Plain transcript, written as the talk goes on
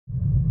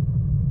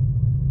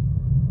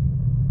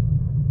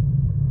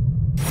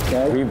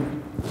okay?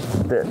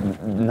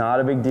 Not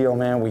a big deal,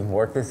 man. We can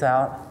work this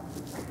out.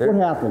 What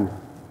happened?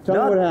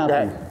 Tell me what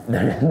happened.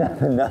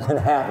 Nothing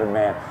happened,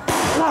 man.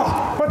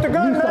 No! Put the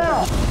gun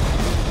down!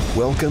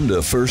 Welcome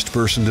to First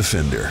Person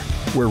Defender,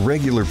 where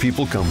regular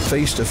people come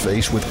face to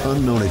face with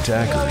unknown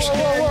attackers.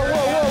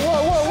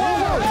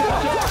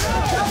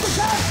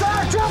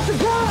 Drop the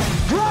gun!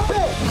 Drop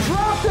it!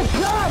 Drop the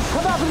gun!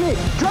 Come out with me!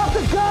 Drop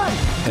the gun!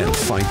 And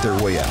fight their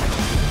way out.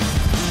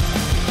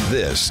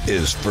 This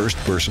is First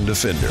Person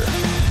Defender.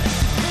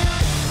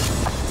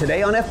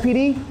 Today on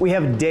FPD, we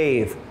have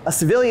Dave, a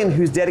civilian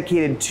who's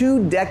dedicated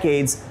 2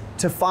 decades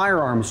to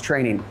firearms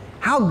training.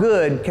 How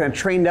good can a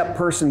trained up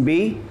person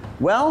be?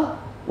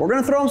 Well, we're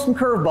gonna throw him some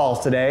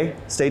curveballs today.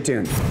 Stay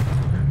tuned.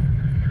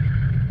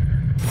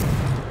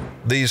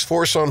 These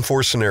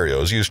force-on-force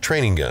scenarios use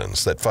training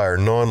guns that fire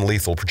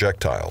non-lethal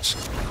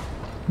projectiles.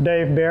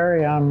 Dave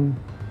Berry, I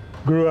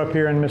grew up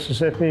here in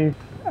Mississippi.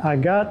 I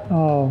got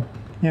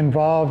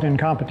involved in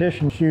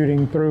competition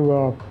shooting through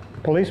a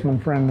policeman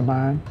friend of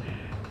mine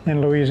in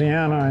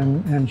Louisiana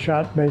and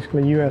shot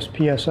basically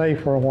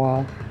USPSA for a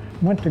while.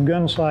 Went to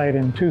gun sight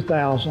in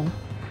 2000.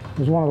 It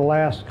was one of the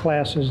last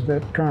classes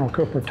that Colonel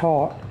Cooper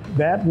taught.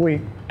 That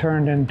week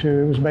turned into,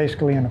 it was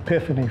basically an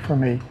epiphany for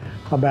me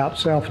about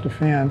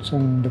self-defense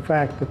and the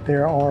fact that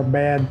there are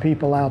bad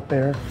people out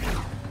there.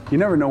 You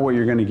never know what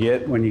you're going to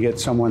get when you get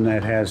someone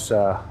that has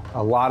a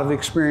lot of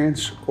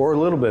experience or a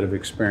little bit of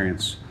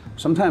experience.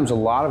 Sometimes a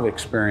lot of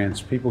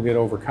experience, people get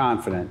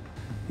overconfident.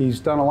 He's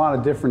done a lot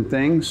of different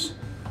things,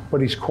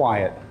 but he's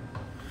quiet.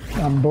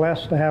 I'm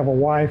blessed to have a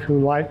wife who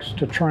likes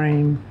to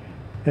train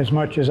as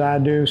much as I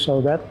do,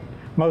 so that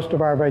most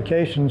of our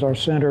vacations are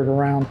centered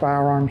around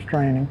firearms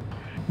training.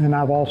 And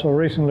I've also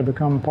recently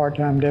become a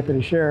part-time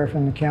deputy sheriff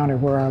in the county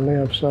where I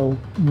live, so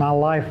my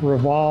life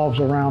revolves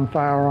around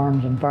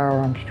firearms and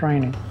firearms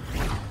training.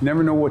 You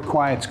never know what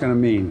quiet's going to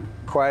mean.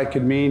 Quiet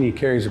could mean he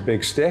carries a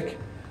big stick,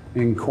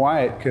 and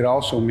quiet could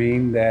also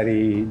mean that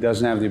he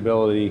doesn't have the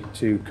ability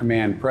to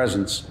command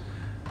presence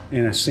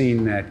in a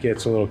scene that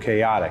gets a little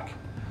chaotic.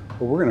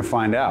 But we're going to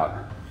find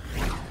out.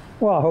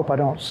 Well, I hope I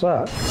don't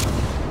suck.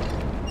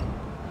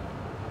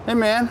 Hey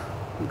man,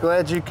 I'm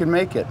glad you could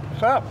make it.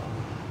 What's up?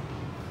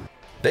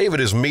 David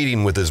is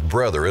meeting with his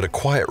brother at a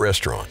quiet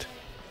restaurant.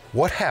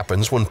 What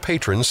happens when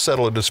patrons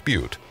settle a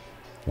dispute?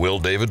 Will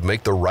David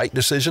make the right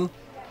decision?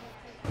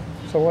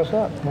 So what's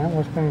up, man?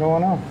 What's been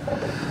going on?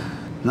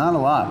 Not a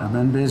lot. I've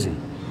been busy.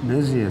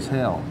 Busy as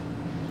hell.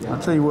 I'll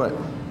tell you what.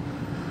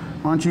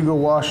 Why don't you go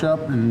wash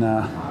up and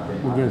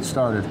we'll get it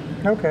started.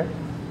 Okay.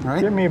 All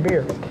right? Get me a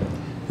beer.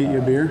 Get you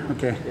a beer?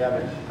 Okay.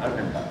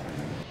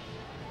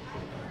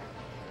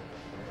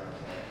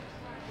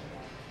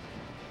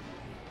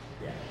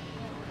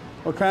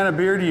 What kind of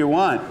beer do you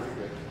want?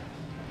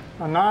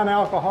 A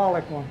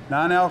non-alcoholic one.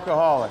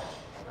 Non-alcoholic.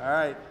 All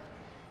right.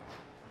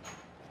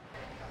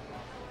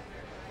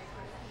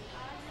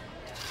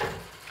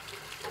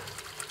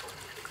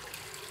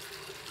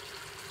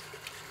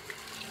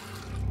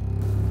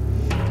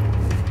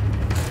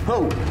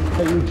 Oh,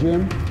 hey, you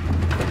Jim?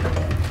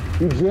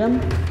 You Jim?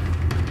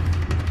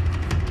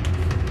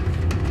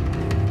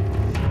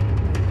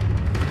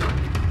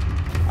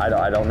 I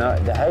don't know.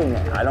 Hey,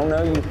 I don't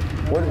know you.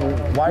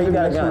 Why you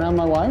got a gun? Around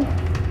my wife?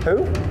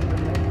 Who?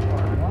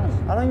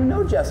 I don't even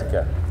know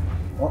Jessica.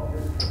 Well,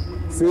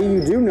 see,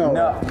 you do know.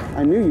 No. Her.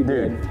 I knew you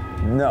did.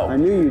 No. I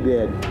knew you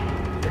did.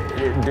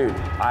 Dude,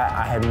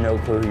 I have no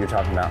clue who you're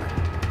talking about.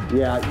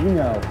 Yeah, you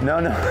know. No.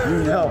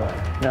 You know.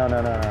 No.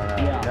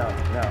 Yeah. No.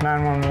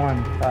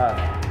 911.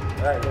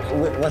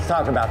 Let's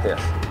talk about this.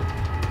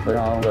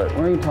 No, Look.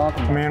 what are you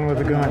talking about? Man with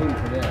a gun.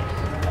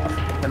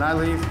 Can I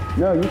leave?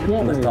 No, you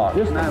can't Let's leave. talk.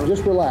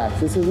 Just relax.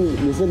 This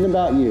isn't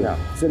about you. No.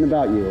 This isn't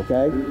about you,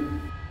 okay?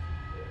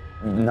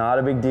 Not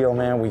a big deal,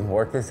 man. We can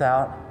work this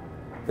out.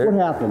 What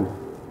happened?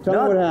 Tell me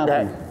what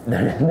happened.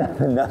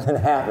 Nothing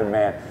happened,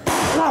 man.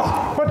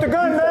 No! Put the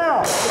gun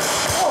down!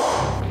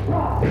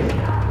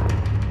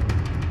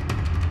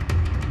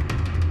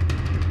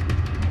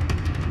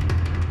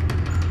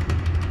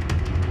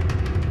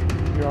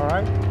 You all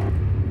right?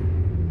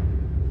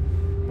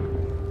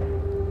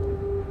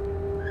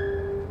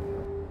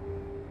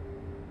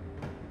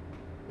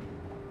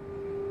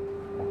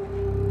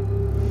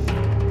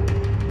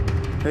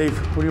 Dave,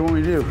 what do you want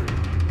me to do?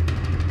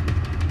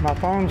 My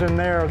phone's in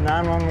there,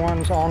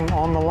 911's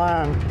on the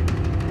line.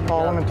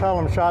 Call them and tell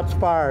them shots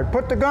fired.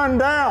 Put the gun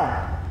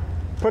down!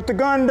 Put the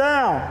gun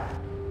down!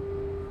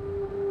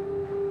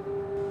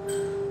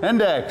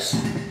 Index.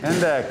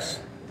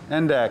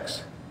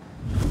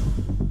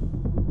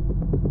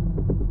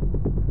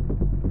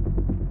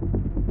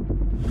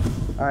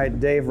 All right,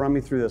 Dave, run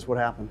me through this. What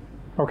happened?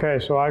 Okay,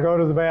 so I go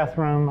to the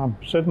bathroom. I'm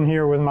sitting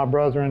here with my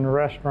brother in the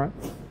restaurant.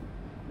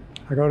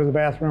 I go to the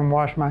bathroom,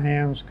 wash my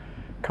hands,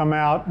 come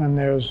out, and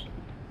there's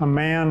a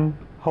man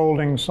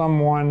holding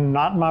someone,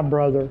 not my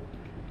brother,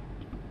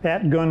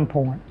 at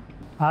gunpoint.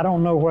 I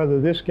don't know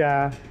whether this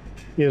guy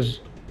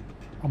is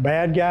a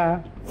bad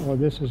guy or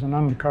this is an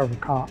undercover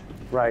cop.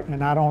 Right.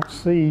 And I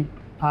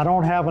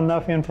don't have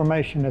enough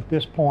information at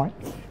this point.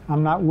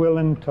 I'm not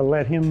willing to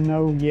let him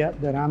know yet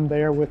that I'm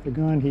there with the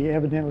gun. He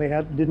evidently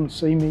didn't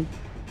see me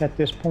at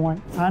this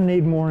point. I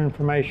need more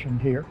information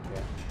here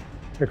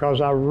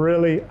because I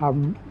really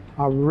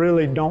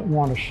don't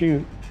want to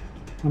shoot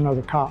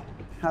another cop.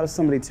 How does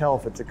somebody tell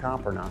if it's a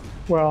cop or not?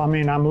 Well, I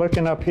mean, I'm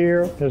looking up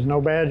here. There's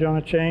no badge on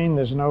the chain.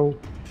 There's no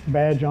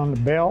badge on the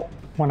belt.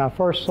 When I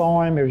first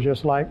saw him, it was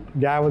just like a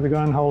guy with a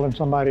gun holding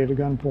somebody at a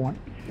gunpoint.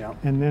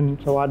 Yep. And then,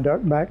 so I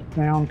ducked back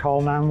down,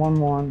 called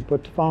 911,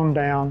 put the phone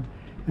down,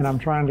 and I'm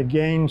trying to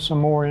gain some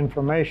more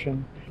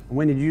information.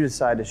 When did you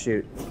decide to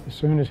shoot? As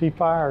soon as he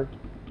fired.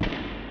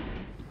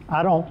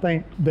 I don't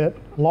think that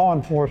law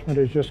enforcement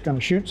is just going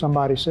to shoot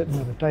somebody sitting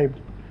at a table.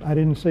 I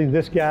didn't see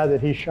this guy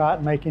that he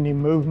shot make any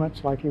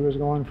movements like he was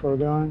going for a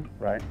gun.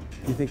 Right.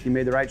 You think you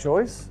made the right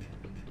choice?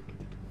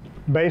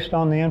 Based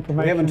on the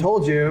information. We haven't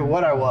told you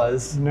what I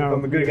was, no, if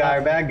I'm a good guy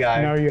or bad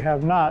guy. No, you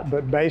have not,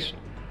 but based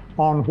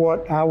on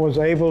what I was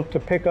able to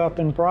pick up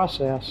and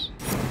process.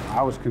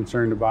 I was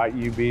concerned about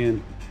you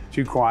being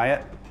too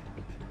quiet,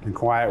 and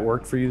quiet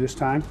worked for you this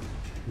time.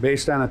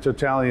 Based on the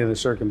totality of the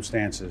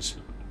circumstances,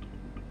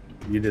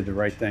 you did the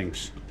right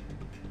things.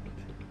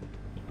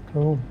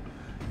 Cool.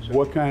 So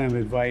what kind of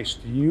advice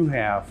do you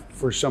have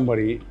for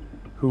somebody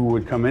who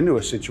would come into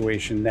a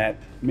situation that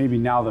maybe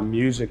now the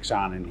music's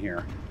on in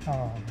here?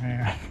 Oh,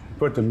 man.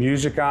 Put the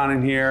music on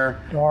in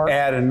here, Dark.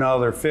 add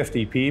another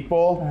 50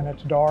 people, And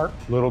it's dark.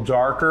 a little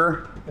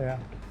darker. Yeah.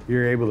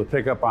 You're able to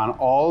pick up on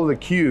all the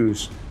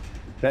cues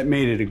that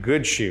made it a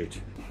good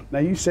shoot. Now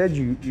you said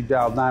you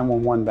dialed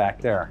 911 back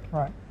there.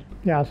 Right.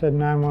 Yeah, I said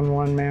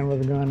 911 man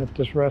with a gun at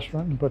this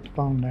restaurant and put the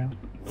phone down.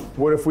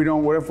 What if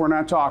we're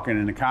not talking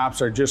and the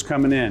cops are just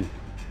coming in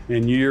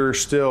and you've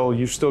still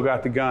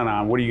got the gun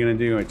on? What are you gonna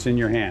do? It's in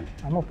your hand.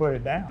 I'm gonna put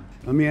it down.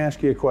 Let me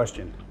ask you a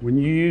question. When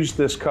you use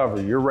this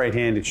cover, you're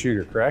right-handed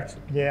shooter, correct?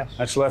 Yes.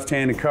 That's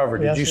left-handed cover.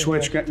 Yes,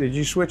 Did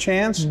you switch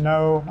hands?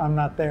 No, I'm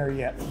not there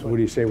yet. So what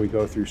do you say we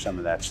go through some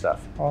of that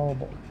stuff? Oh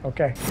boy,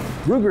 okay.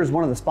 Ruger is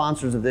one of the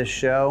sponsors of this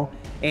show,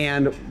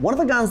 and one of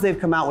the guns they've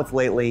come out with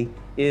lately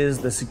is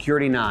the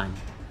Security 9.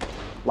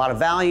 A lot of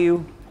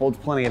value, holds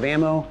plenty of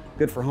ammo,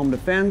 good for home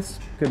defense,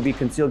 could be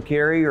concealed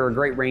carry or a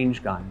great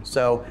range gun.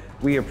 So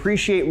we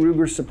appreciate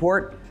Ruger's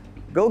support.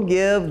 Go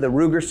give the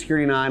Ruger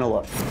Security 9 a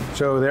look.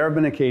 So there have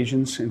been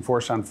occasions in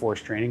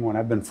force-on-force training when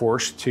I've been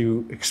forced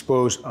to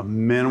expose a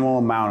minimal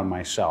amount of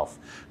myself.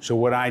 So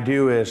what I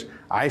do is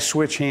I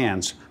switch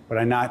hands, but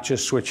I not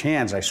just switch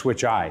hands, I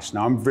switch eyes.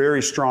 Now I'm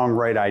very strong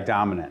right eye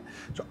dominant.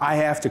 So I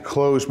have to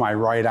close my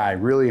right eye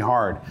really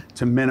hard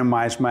to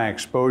minimize my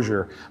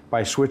exposure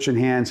by switching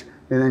hands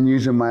and then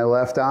using my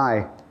left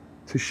eye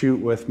to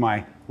shoot with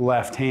my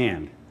left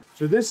hand.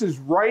 So this is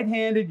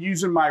right-handed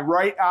using my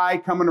right eye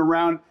coming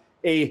around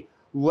a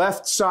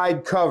left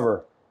side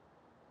cover.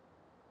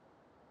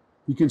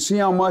 You can see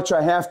how much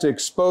I have to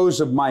expose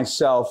of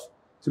myself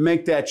to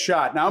make that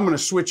shot. Now I'm going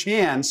to switch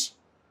hands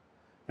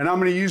and I'm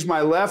going to use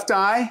my left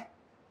eye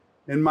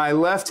and my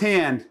left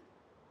hand.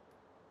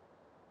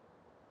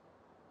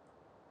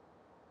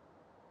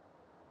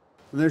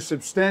 And there's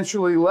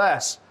substantially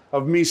less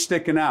of me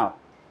sticking out.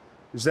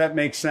 Does that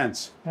make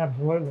sense?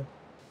 Absolutely.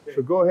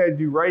 So go ahead,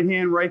 do right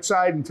hand, right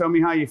side, and tell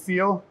me how you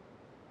feel.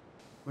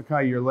 Look how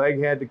your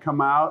leg had to come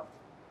out.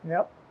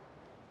 Yep.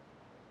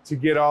 To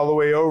get all the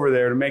way over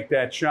there to make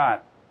that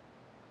shot.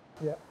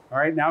 Yep. All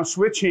right, now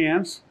switch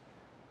hands,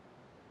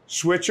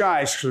 switch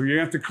eyes. So you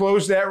have to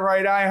close that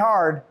right eye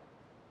hard.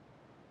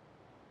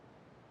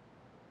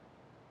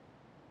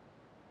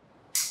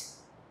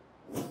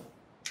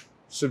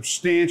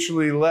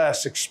 Substantially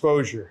less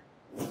exposure.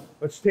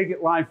 Let's take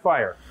it live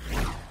fire.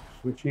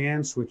 Switch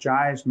hands, switch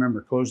eyes.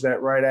 Remember, close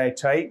that right eye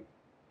tight.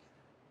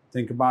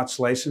 Think about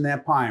slicing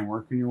that pine,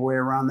 working your way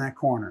around that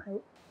corner.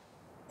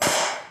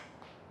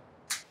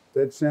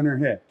 Dead center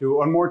hit. Do it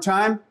one more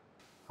time.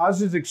 How's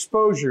his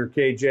exposure,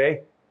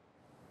 KJ?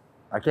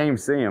 I can't even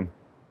see him.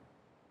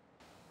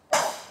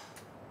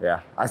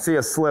 Yeah, I see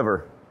a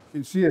sliver. You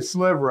can see a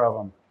sliver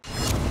of him.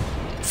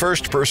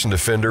 First Person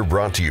Defender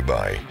brought to you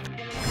by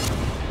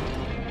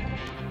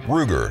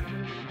Ruger,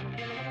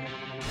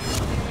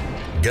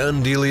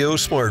 Gun Dealio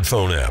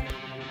smartphone app,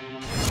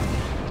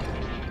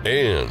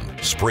 and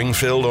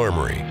Springfield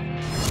Armory.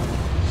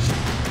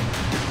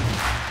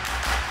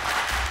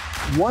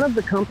 One of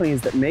the companies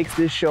that makes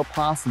this show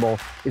possible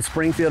is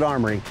Springfield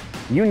Armory.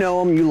 You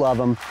know them, you love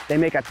them. They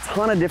make a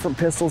ton of different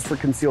pistols for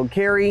concealed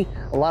carry,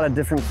 a lot of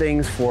different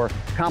things for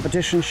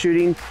competition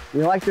shooting.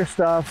 We like their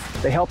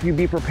stuff. They help you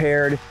be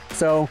prepared.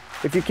 So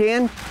if you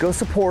can, go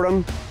support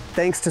them.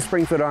 Thanks to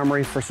Springfield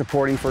Armory for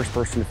supporting First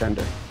Person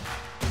Defender.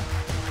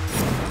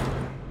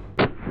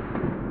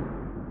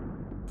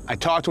 I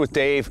talked with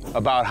Dave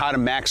about how to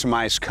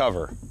maximize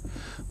cover.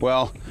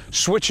 Well,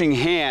 switching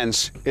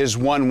hands is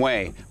one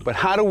way, but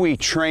how do we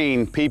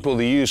train people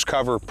to use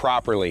cover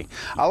properly?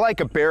 I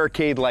like a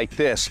barricade like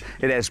this.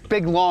 It has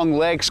big long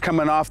legs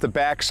coming off the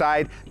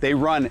backside. They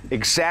run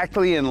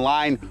exactly in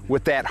line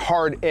with that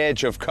hard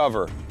edge of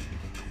cover.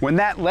 When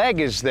that leg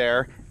is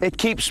there, it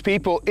keeps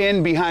people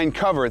in behind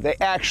cover. They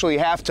actually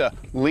have to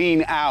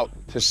lean out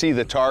to see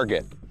the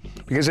target.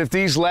 Because if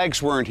these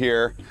legs weren't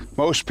here,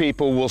 most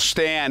people will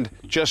stand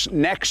just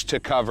next to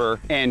cover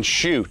and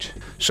shoot.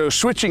 So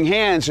switching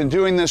hands and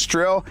doing this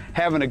drill,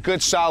 having a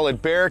good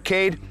solid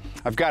barricade,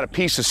 I've got a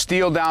piece of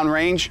steel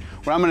downrange.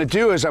 What I'm gonna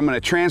do is I'm gonna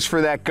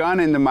transfer that gun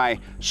into my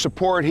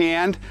support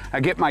hand. I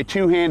get my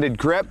two-handed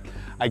grip.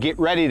 I get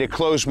ready to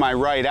close my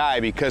right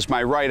eye because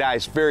my right eye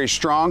is very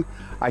strong.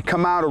 I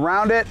come out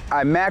around it,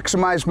 I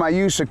maximize my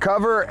use of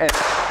cover, and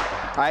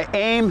I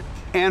aim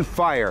and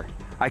fire.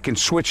 I can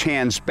switch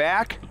hands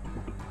back,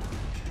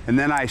 and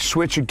then I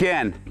switch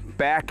again,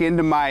 back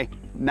into my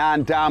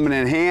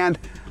non-dominant hand,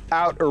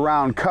 out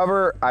around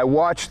cover. I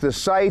watch the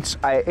sights,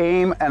 I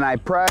aim, and I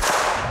press.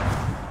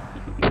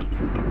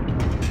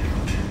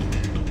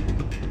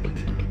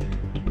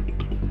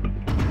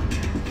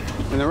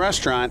 In the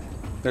restaurant,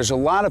 there's a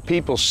lot of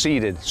people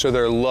seated, so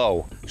they're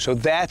low. So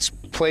that's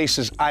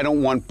places I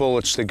don't want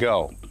bullets to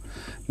go.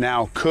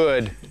 Now,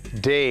 could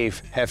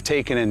Dave have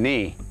taken a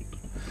knee?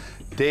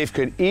 Dave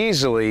could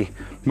easily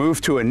move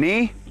to a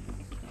knee,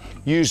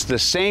 use the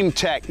same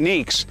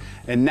techniques,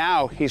 and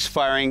now he's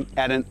firing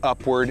at an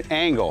upward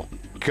angle.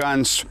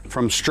 Guns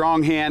from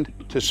strong hand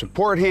to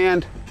support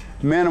hand,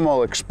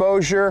 minimal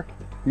exposure.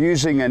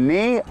 Using a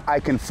knee, I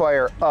can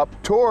fire up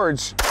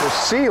towards the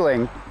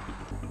ceiling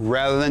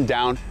rather than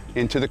down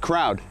into the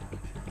crowd.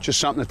 Just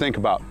something to think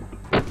about.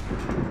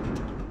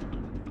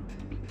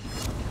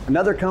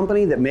 Another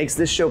company that makes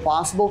this show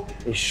possible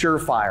is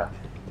Surefire.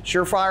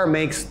 Surefire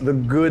makes the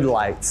good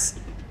lights.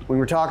 When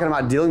we're talking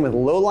about dealing with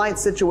low light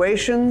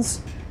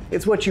situations,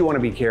 it's what you want to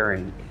be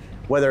carrying.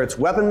 Whether it's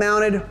weapon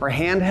mounted or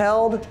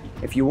handheld,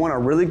 if you want a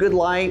really good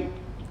light,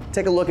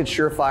 take a look at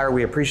Surefire.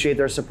 We appreciate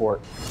their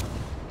support.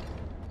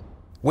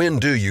 When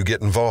do you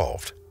get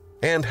involved?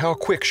 And how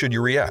quick should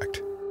you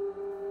react?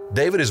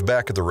 David is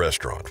back at the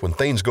restaurant when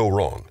things go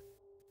wrong.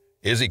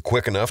 Is he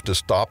quick enough to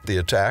stop the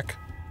attack?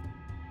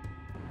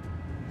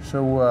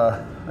 So,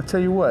 I'll tell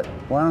you what,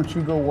 why don't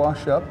you go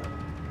wash up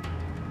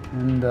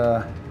and,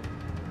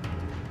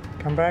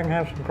 Come back and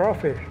have some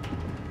crawfish.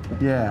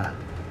 yeah.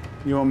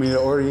 You want me to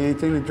order you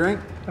anything to drink?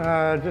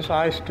 Just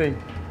iced tea.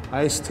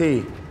 Iced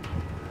tea.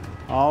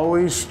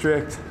 Always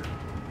strict.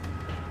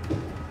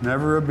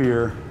 Never a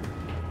beer.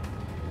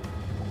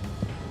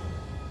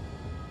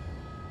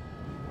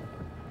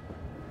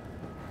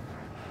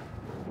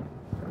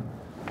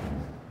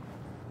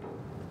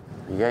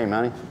 You got any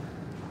money?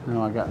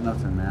 No, I got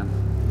nothing, man.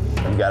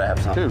 You gotta have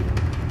something.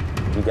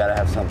 Dude, You gotta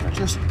have something.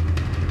 just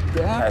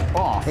back Hey.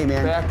 off. Hey,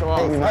 man. Back off.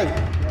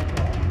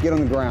 Hey, get on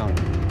the ground.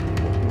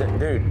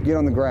 Dude, Get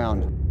on the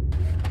ground.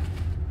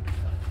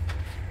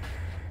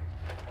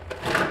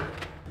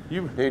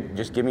 dude,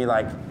 just give me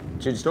like,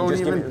 just Don't give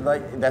me even-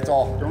 like, that's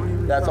all. Don't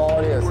even That's come all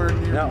it is. anywhere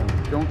near No. me.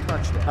 Don't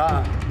touch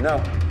that. No.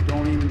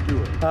 Don't even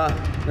do it.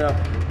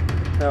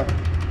 No.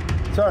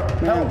 Sir,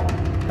 help.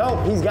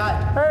 Help. He's got.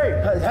 Hey,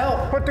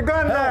 help. put the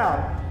gun Help.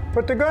 down.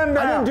 Put the gun down.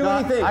 I didn't do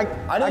anything. I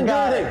didn't do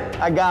got anything.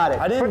 it. I got it.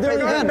 I didn't Put do the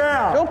anything. gun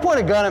down. Don't point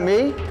a gun at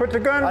me. Put the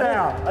gun I didn't-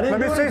 down. I didn't Let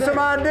me do see anything. some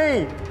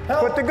ID. Help.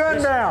 Put the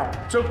gun down.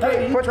 It's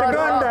okay. He Put the tried to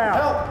gun rob me. down.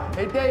 Help.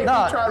 Hey, Dave, No,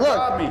 he tried to look.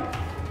 rob me.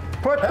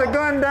 Put the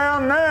gun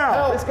down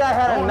now. This guy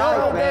had a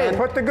knife, man.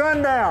 Put the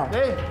gun down.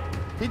 Dave,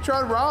 he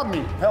tried to rob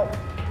me. Help.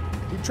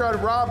 He tried to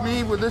rob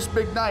me with this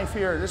big knife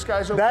here. This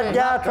guy's okay. That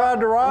guy tried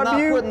to I'm rob not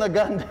you. putting the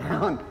gun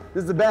down.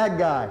 This is a bad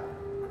guy.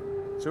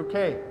 It's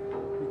okay.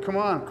 Come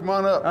on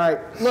up. All right,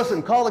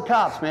 listen, call the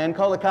cops, man.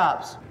 Call the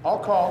cops. I'll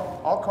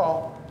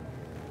call.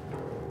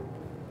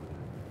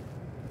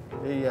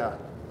 Hey,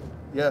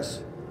 yes.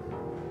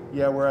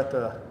 Yeah, we're at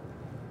the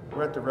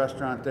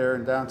restaurant there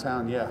in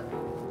downtown, yeah.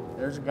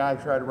 There's a guy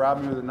who tried to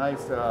rob me with a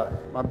knife.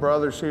 My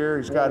brother's here.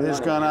 He's got his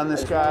gun on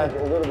this guy.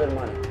 A little bit of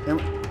money. And,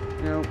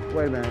 You know,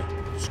 wait a minute.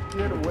 just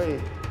get away.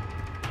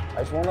 I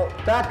just want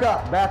to. Back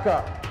up, back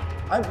up.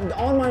 I'm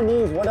on my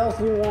knees. What else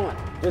do you want?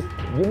 Just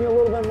give me a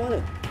little bit of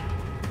money.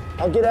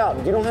 I'll get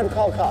out. You don't have to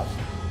call cops.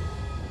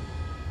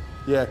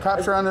 Yeah,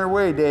 cops are on their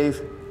way,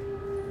 Dave.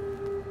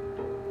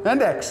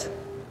 Index.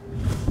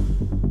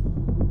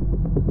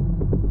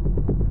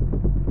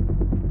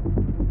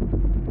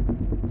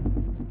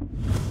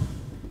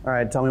 All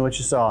right, tell me what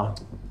you saw.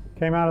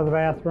 Came out of the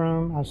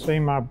bathroom. I see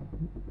my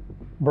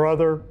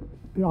brother,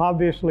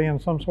 obviously in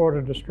some sort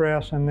of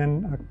distress, and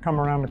then I come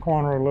around the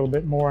corner a little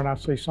bit more and I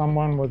see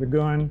someone with a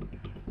gun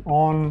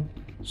on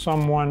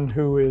someone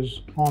who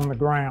is on the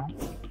ground.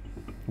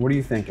 What are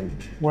you thinking?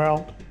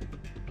 Well,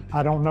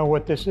 I don't know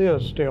what this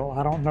is still.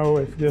 I don't know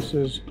if this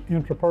is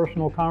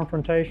intrapersonal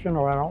confrontation,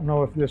 or I don't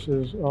know if this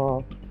is a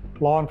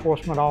law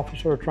enforcement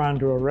officer trying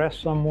to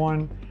arrest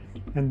someone.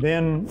 And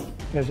then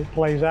as it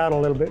plays out a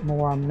little bit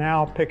more, I'm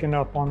now picking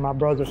up on my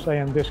brother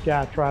saying this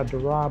guy tried to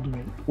rob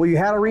me. Well, you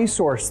had a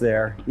resource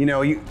there. You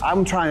know,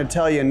 I'm trying to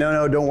tell you,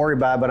 no, don't worry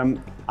about it, but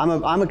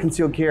I'm a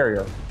concealed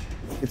carrier.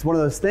 It's one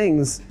of those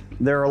things,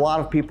 there are a lot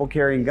of people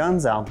carrying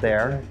guns out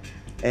there,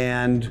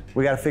 and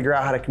we got to figure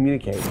out how to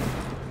communicate.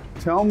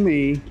 Tell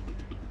me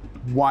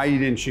why you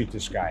didn't shoot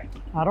this guy.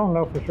 I don't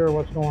know for sure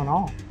what's going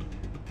on.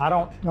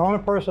 The only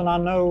person I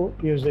know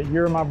is that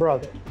you're my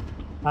brother.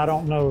 I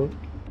don't know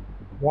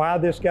why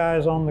this guy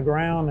is on the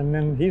ground, and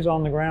then he's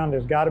on the ground.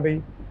 There's got to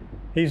be,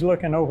 he's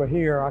looking over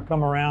here. I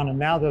come around, and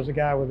now there's a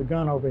guy with a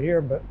gun over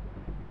here, but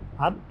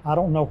I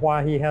don't know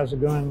why he has a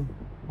gun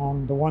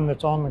on the one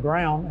that's on the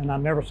ground, and I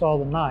never saw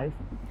the knife.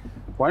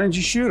 Why didn't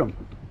you shoot him?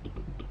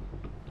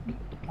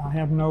 I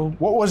have no...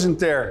 What wasn't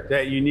there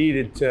that you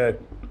needed to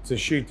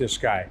shoot this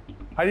guy?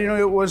 How do you know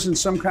it wasn't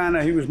some kind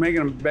of, he was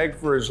making him beg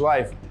for his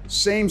life?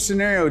 Same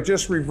scenario,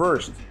 just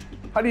reversed.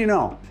 How do you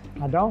know?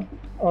 I don't,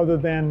 other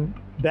than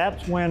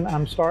that's when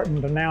I'm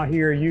starting to now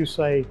hear you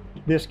say,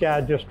 this guy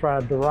just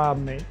tried to rob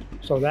me.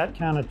 So that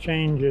kind of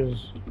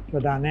changes the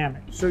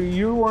dynamic. So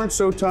you weren't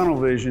so tunnel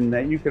vision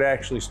that you could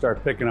actually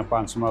start picking up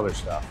on some other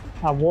stuff?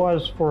 I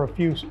was for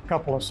a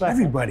couple of seconds.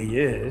 Everybody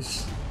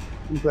is.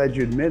 I'm glad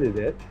you admitted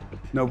it.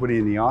 Nobody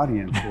in the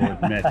audience will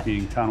admit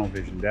being tunnel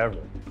visioned ever.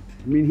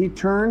 I mean, he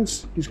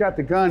turns, he's got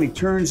the gun, he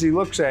turns, he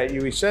looks at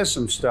you, he says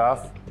some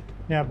stuff.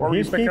 Yeah, but what were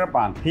you picking up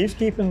on? He's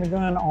keeping the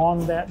gun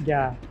on that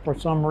guy for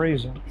some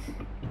reason.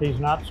 He's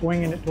not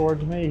swinging it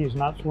towards me, he's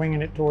not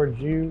swinging it towards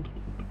you.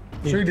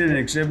 So he didn't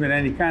exhibit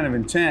any kind of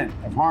intent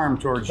of harm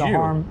towards you? To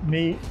harm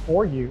me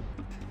or you.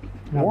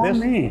 Now or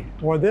me?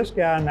 Well, this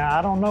guy, now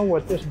I don't know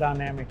what this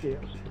dynamic is.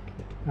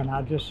 And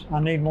I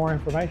need more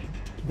information.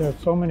 There's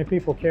so many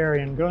people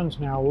carrying guns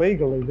now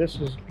legally, this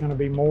is gonna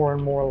be more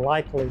and more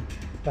likely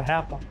to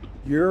happen.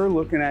 You're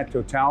looking at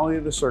totality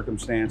of the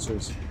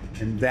circumstances,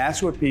 and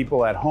that's what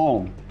people at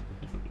home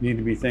need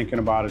to be thinking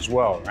about as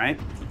well, right?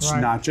 It's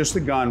not just the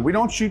gun. We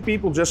don't shoot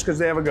people just because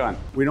they have a gun.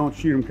 We don't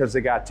shoot them because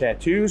they got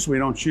tattoos. We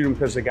don't shoot them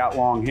because they got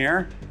long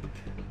hair.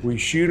 We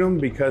shoot them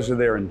because of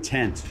their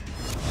intent.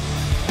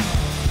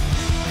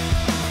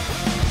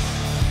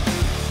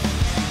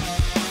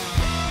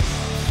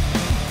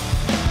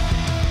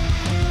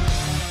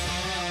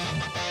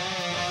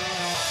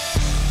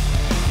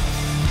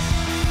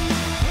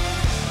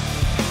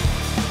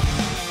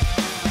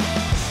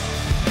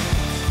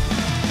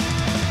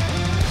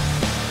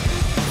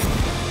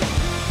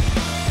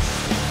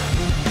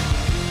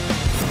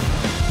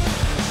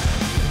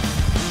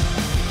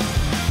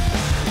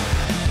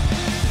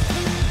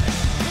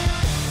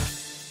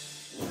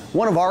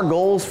 One of our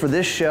goals for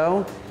this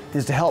show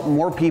is to help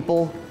more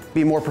people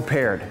be more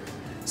prepared.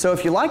 So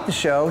if you like the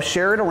show,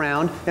 share it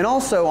around, and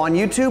also on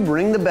YouTube,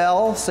 ring the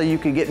bell so you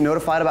can get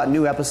notified about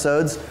new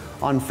episodes.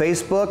 On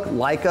Facebook,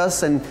 like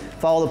us and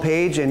follow the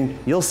page, and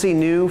you'll see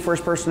new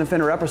First Person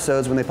Offender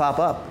episodes when they pop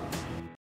up.